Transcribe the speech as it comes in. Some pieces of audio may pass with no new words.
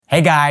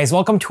Hey guys,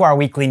 welcome to our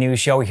weekly news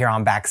show here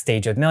on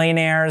Backstage with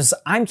Millionaires.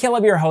 I'm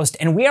Caleb, your host,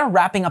 and we are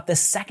wrapping up the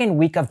second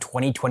week of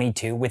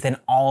 2022 with an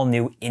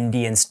all-new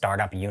Indian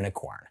startup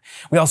unicorn.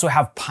 We also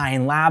have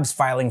Pine Labs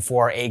filing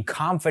for a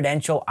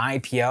confidential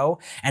IPO,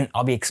 and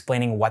I'll be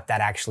explaining what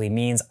that actually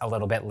means a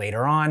little bit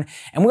later on.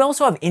 And we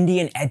also have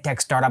Indian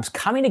edtech startups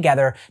coming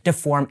together to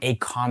form a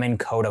common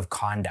code of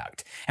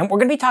conduct. And we're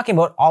going to be talking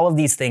about all of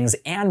these things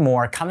and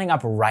more coming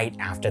up right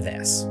after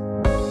this.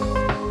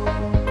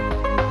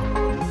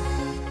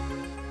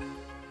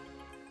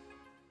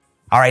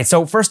 All right,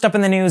 so first up in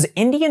the news,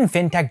 Indian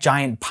fintech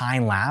giant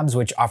Pine Labs,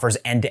 which offers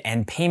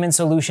end-to-end payment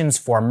solutions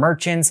for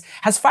merchants,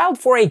 has filed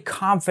for a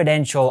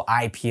confidential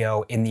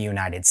IPO in the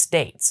United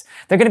States.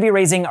 They're going to be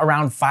raising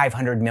around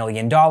 $500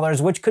 million,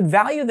 which could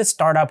value the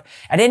startup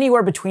at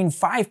anywhere between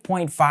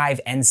 $5.5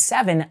 and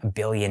 $7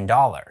 billion.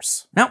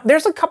 Now,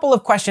 there's a couple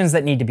of questions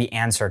that need to be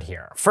answered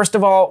here. First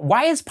of all,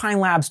 why is Pine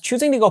Labs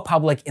choosing to go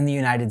public in the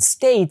United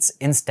States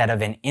instead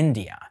of in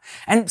India?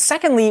 And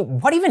secondly,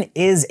 what even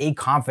is a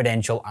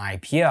confidential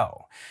IPO?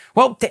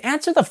 Well, to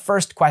answer the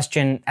first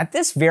question, at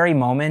this very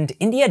moment,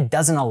 India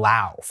doesn't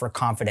allow for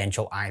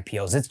confidential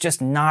IPOs. It's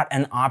just not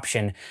an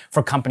option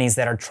for companies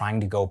that are trying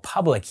to go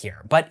public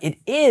here, but it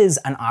is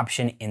an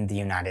option in the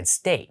United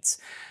States.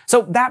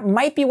 So that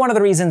might be one of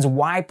the reasons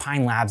why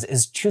Pine Labs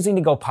is choosing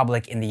to go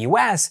public in the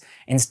US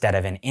instead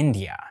of in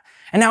India.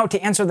 And now to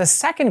answer the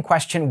second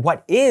question,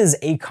 what is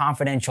a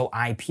confidential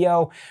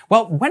IPO?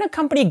 Well, when a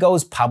company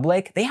goes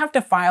public, they have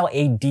to file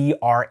a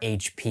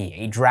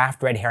DRHP, a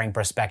draft red herring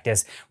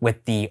prospectus,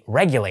 with the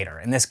regulator,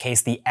 in this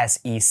case the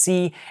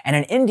SEC, and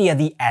in India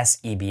the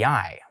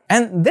SEBI.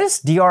 And this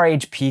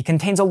DRHP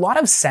contains a lot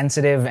of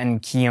sensitive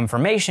and key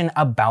information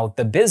about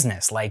the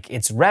business, like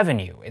its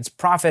revenue, its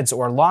profits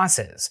or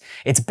losses,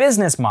 its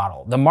business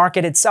model, the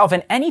market itself,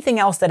 and anything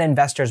else that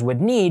investors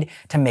would need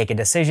to make a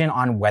decision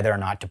on whether or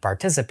not to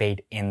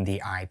participate in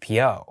the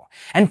IPO.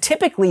 And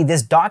typically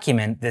this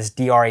document, this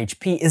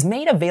DRHP, is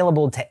made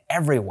available to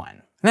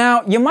everyone.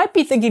 Now, you might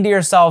be thinking to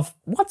yourself,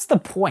 what's the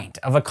point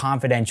of a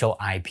confidential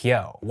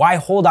IPO? Why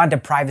hold on to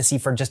privacy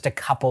for just a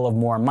couple of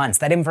more months?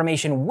 That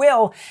information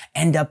will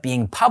end up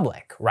being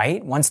public,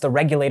 right? Once the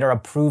regulator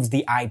approves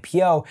the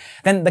IPO,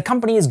 then the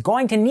company is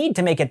going to need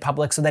to make it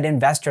public so that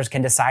investors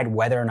can decide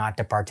whether or not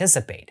to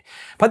participate.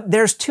 But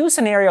there's two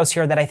scenarios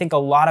here that I think a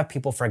lot of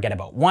people forget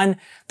about. One,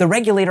 the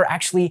regulator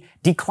actually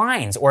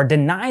declines or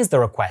denies the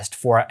request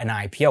for an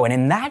IPO. And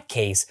in that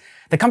case,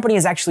 the company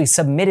has actually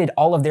submitted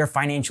all of their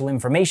financial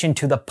information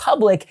to the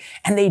public,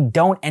 and they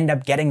don't end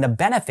up getting the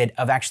benefit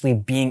of actually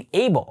being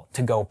able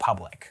to go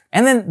public.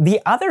 And then the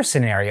other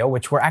scenario,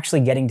 which we're actually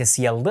getting to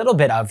see a little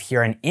bit of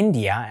here in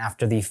India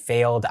after the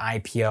failed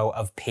IPO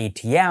of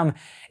Paytm,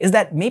 is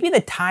that maybe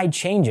the tide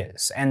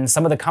changes and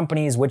some of the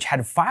companies which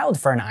had filed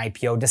for an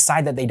IPO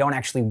decide that they don't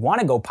actually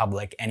want to go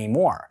public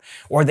anymore,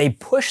 or they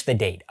push the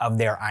date of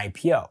their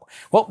IPO.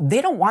 Well,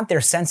 they don't want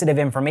their sensitive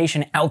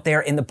information out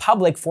there in the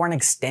public for an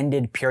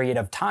extended period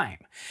of time.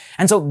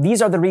 And so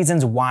these are the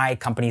reasons why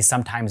companies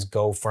sometimes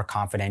go for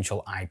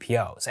confidential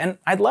IPOs. And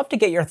I'd love to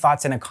get your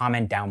thoughts in a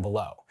comment down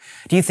below.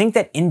 Do you think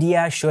that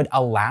India should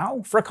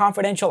allow for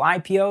confidential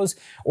IPOs,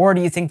 or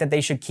do you think that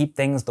they should keep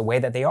things the way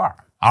that they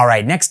are? All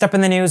right, next up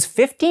in the news,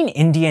 15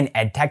 Indian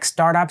edtech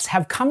startups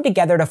have come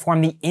together to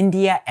form the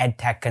India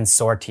EdTech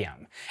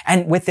Consortium.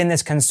 And within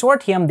this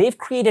consortium, they've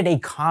created a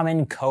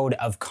common code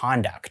of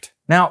conduct.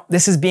 Now,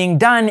 this is being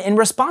done in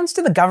response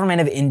to the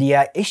government of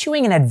India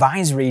issuing an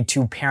advisory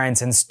to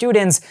parents and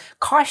students,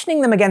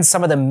 cautioning them against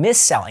some of the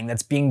mis-selling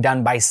that's being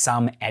done by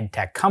some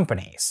edtech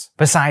companies.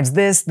 Besides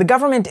this, the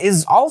government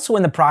is also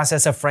in the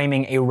process of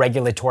framing a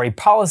regulatory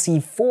policy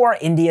for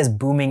India's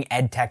booming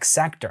edtech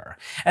sector.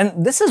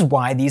 And this is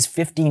why these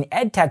 15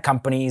 edtech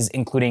companies,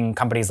 including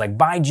companies like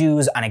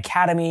Byju's,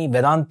 Unacademy,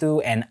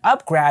 Vedantu, and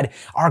Upgrad,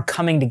 are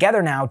coming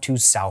together now to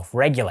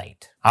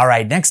self-regulate. All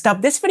right, next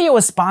up, this video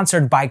is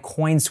sponsored by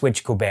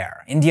CoinSwitch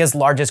Kuber, India's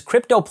largest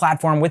crypto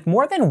platform with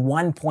more than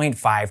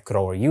 1.5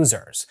 crore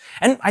users.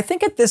 And I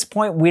think at this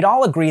point, we'd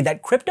all agree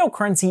that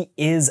cryptocurrency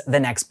is the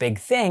next big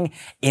thing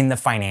in the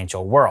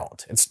financial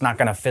world. It's not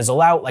gonna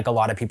fizzle out like a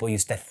lot of people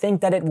used to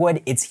think that it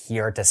would. It's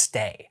here to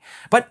stay.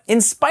 But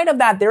in spite of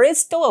that, there is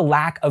still a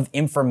lack of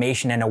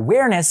information and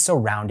awareness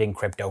surrounding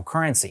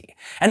cryptocurrency.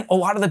 And a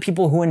lot of the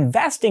people who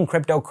invest in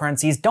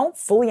cryptocurrencies don't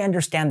fully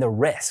understand the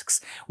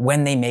risks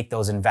when they make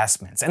those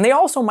investments. And they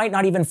also might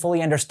not even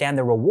fully understand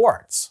the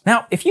rewards.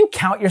 Now, if you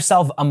count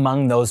yourself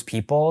among those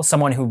people,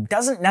 someone who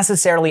doesn't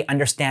necessarily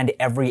understand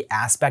every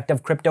aspect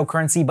of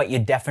cryptocurrency, but you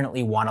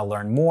definitely want to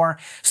learn more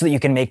so that you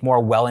can make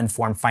more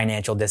well-informed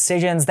financial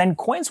decisions, then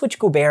CoinSwitch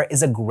Kuber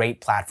is a great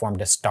platform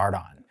to start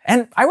on.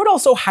 And I would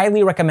also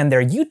highly recommend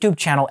their YouTube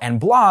channel and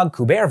blog,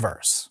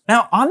 Kuberverse.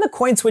 Now, on the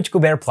CoinSwitch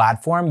Kuber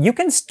platform, you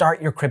can start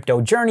your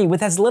crypto journey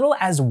with as little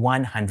as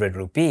 100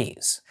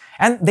 rupees.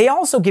 And they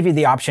also give you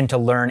the option to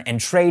learn and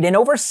trade in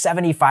over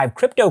 75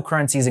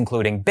 cryptocurrencies,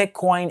 including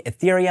Bitcoin,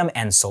 Ethereum,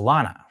 and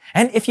Solana.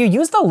 And if you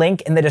use the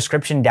link in the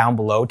description down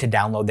below to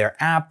download their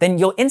app, then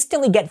you'll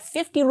instantly get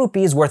 50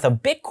 rupees worth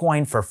of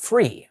Bitcoin for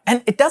free.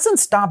 And it doesn't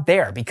stop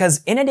there,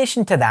 because in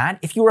addition to that,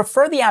 if you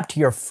refer the app to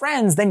your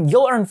friends, then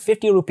you'll earn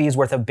 50 rupees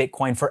worth of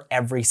Bitcoin for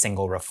every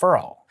single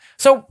referral.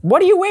 So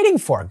what are you waiting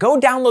for? Go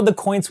download the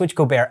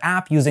CoinSwitch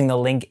app using the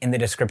link in the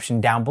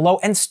description down below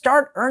and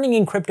start earning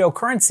in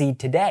cryptocurrency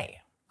today.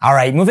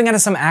 Alright, moving on to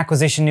some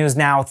acquisition news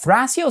now.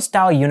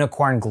 Thrasio-style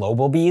unicorn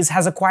Globalbees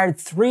has acquired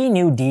 3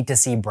 new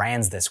D2C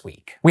brands this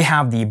week. We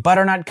have the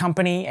Butternut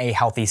Company, a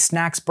healthy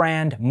snacks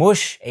brand,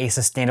 Mush, a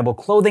sustainable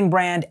clothing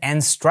brand,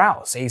 and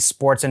Strauss, a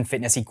sports and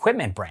fitness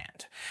equipment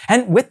brand.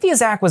 And with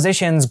these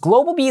acquisitions,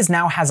 Globalbees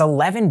now has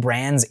 11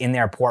 brands in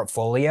their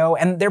portfolio,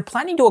 and they're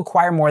planning to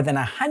acquire more than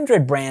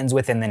 100 brands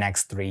within the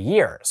next 3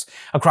 years,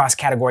 across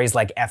categories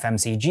like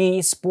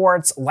FMCG,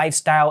 sports,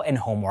 lifestyle, and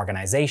home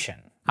organization.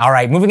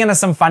 Alright, moving on to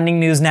some funding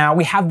news now.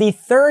 We have the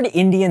 3rd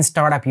Indian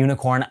startup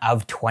unicorn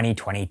of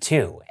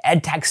 2022,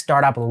 edtech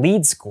startup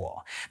LeadSchool.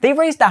 They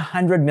raised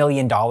 $100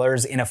 million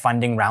in a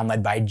funding round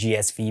led by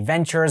GSV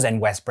Ventures and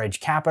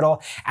Westbridge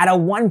Capital at a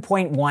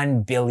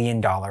 $1.1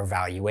 billion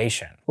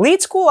valuation.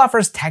 LeadSchool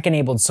offers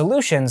tech-enabled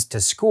solutions to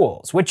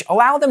schools, which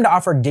allow them to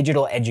offer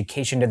digital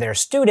education to their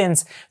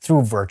students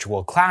through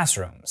virtual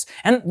classrooms.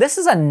 And this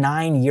is a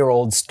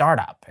 9-year-old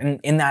startup. And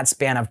in that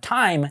span of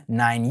time,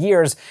 9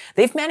 years,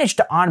 they've managed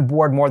to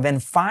onboard more than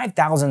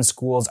 5,000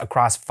 schools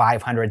across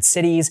 500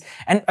 cities.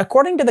 And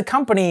according to the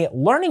company,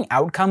 learning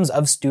outcomes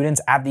of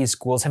students at these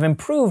schools have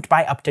improved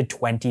by up to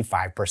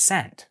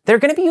 25%. They're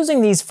going to be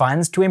using these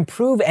funds to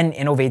improve and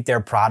innovate their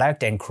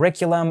product and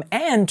curriculum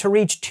and to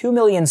reach 2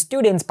 million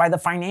students by the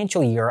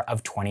financial year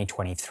of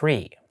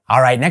 2023.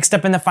 Alright, next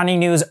up in the funding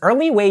news,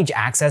 early wage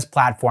access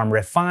platform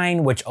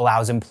Refine, which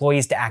allows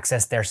employees to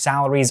access their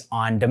salaries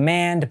on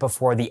demand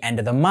before the end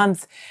of the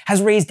month,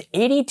 has raised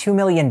 $82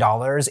 million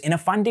in a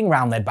funding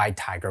round led by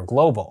Tiger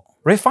Global.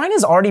 Refine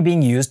is already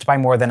being used by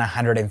more than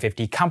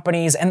 150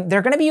 companies, and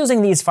they're going to be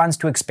using these funds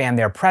to expand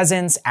their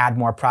presence, add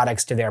more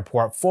products to their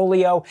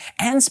portfolio,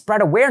 and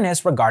spread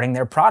awareness regarding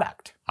their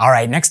product.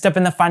 Alright, next up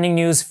in the funding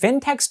news,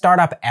 fintech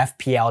startup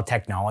FPL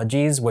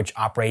Technologies, which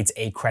operates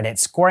a credit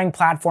scoring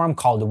platform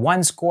called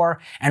OneScore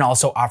and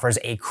also offers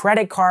a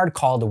credit card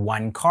called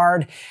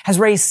OneCard, has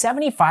raised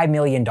 $75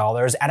 million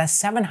at a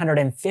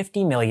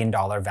 $750 million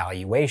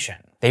valuation.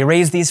 They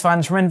raised these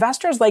funds from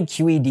investors like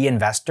QED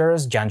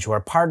Investors,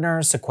 Janjur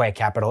Partners, Sequoia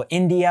Capital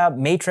India,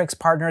 Matrix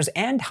Partners,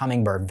 and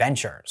Hummingbird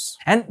Ventures.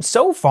 And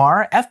so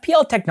far,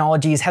 FPL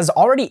Technologies has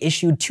already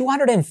issued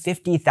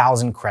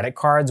 250,000 credit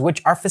cards,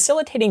 which are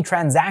facilitating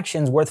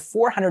transactions worth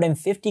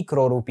 450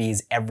 crore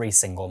rupees every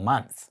single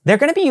month. They're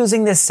going to be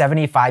using this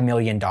 $75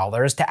 million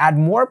to add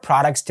more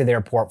products to their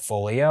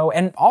portfolio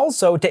and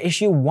also to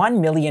issue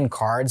 1 million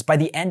cards by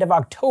the end of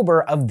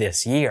October of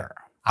this year.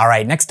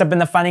 Alright, next up in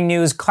the funding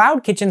news,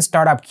 cloud kitchen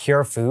startup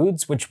Cure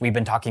Foods, which we've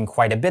been talking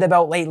quite a bit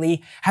about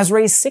lately, has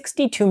raised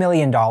 $62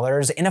 million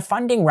in a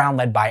funding round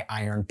led by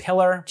Iron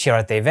Pillar,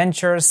 Chirate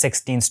Ventures,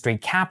 16th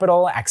Street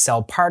Capital,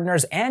 Accel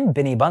Partners, and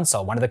Binny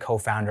Bansal, one of the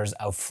co-founders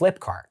of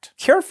Flipkart.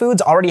 Cure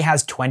Foods already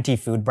has 20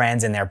 food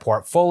brands in their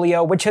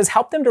portfolio, which has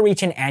helped them to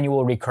reach an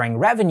annual recurring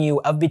revenue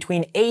of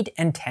between $8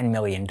 and $10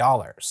 million.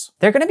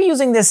 They're going to be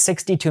using this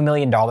 $62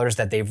 million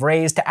that they've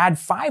raised to add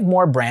 5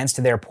 more brands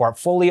to their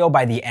portfolio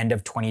by the end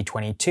of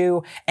 2022,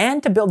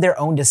 and to build their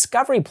own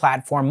discovery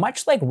platform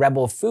much like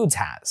Rebel Foods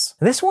has.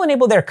 This will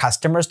enable their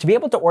customers to be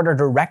able to order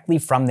directly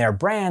from their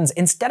brands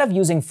instead of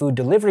using food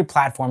delivery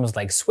platforms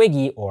like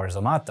Swiggy or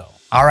Zomato.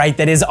 Alright,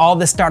 that is all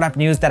the startup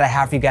news that I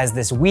have for you guys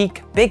this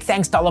week. Big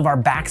thanks to all of our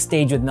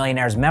Backstage with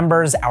Millionaires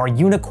members, our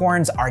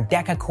unicorns, our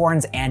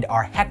decacorns, and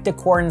our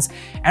hectacorns.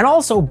 And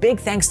also big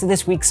thanks to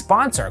this week's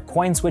sponsor,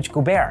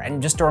 CoinSwitch.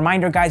 And just a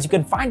reminder guys, you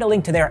can find a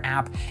link to their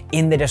app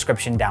in the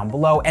description down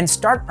below and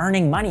start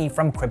earning money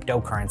from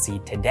cryptocurrency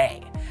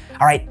today.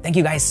 Alright, thank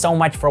you guys so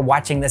much for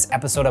watching this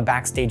episode of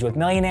Backstage with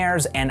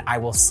Millionaires, and I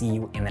will see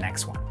you in the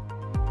next one.